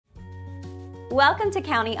Welcome to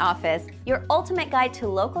County Office, your ultimate guide to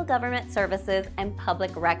local government services and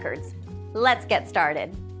public records. Let's get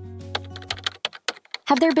started.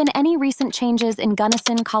 Have there been any recent changes in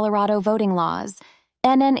Gunnison, Colorado voting laws?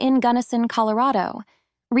 In Gunnison, Colorado.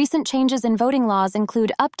 Recent changes in voting laws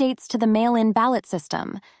include updates to the mail-in ballot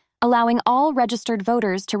system, allowing all registered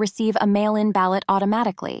voters to receive a mail-in ballot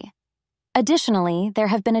automatically. Additionally, there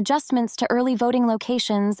have been adjustments to early voting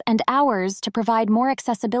locations and hours to provide more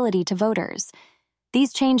accessibility to voters.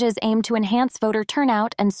 These changes aim to enhance voter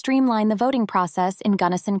turnout and streamline the voting process in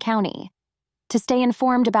Gunnison County. To stay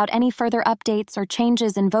informed about any further updates or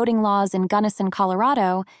changes in voting laws in Gunnison,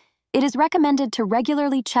 Colorado, it is recommended to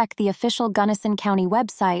regularly check the official Gunnison County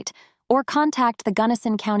website or contact the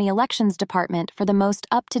Gunnison County Elections Department for the most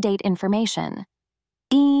up-to-date information.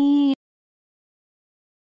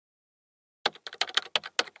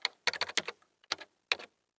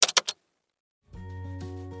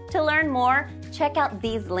 To learn more, check out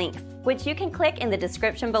these links, which you can click in the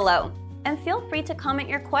description below. And feel free to comment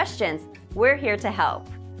your questions. We're here to help.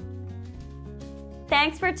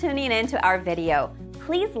 Thanks for tuning in to our video.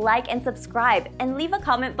 Please like and subscribe and leave a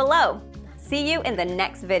comment below. See you in the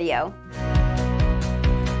next video.